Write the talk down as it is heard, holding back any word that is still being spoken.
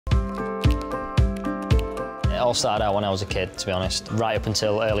all started out when I was a kid, to be honest. Right up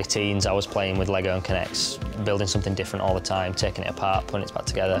until early teens, I was playing with Lego and Connects, building something different all the time, taking it apart, putting it back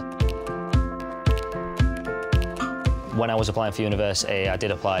together. When I was applying for university, I did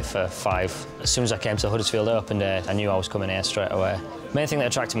apply for 5. As soon as I came to Huddersfield Open Day, I knew I was coming here straight away. The main thing that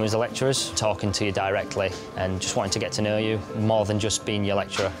attracted me was the lecturers, talking to you directly and just wanting to get to know you, more than just being your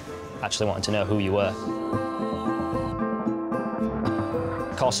lecturer, actually wanting to know who you were.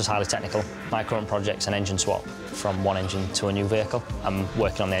 The course is highly technical. My current project's an engine swap from one engine to a new vehicle. I'm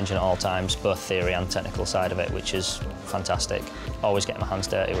working on the engine at all times, both theory and technical side of it, which is fantastic. Always getting my hands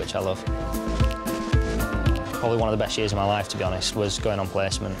dirty, which I love. Probably one of the best years of my life, to be honest, was going on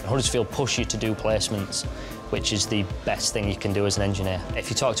placement. Huddersfield push you to do placements, which is the best thing you can do as an engineer.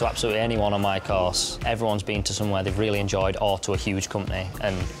 If you talk to absolutely anyone on my course, everyone's been to somewhere they've really enjoyed or to a huge company,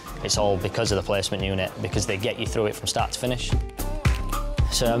 and it's all because of the placement unit, because they get you through it from start to finish.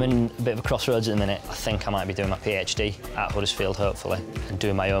 So I'm in a bit of a crossroads at the minute. I think I might be doing my PhD at Huddersfield, hopefully, and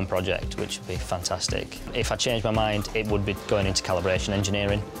doing my own project, which would be fantastic. If I change my mind, it would be going into calibration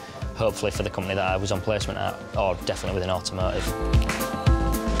engineering, hopefully for the company that I was on placement at, or definitely within automotive.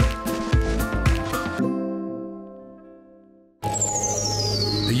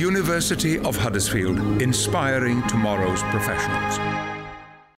 The University of Huddersfield, inspiring tomorrow's professionals.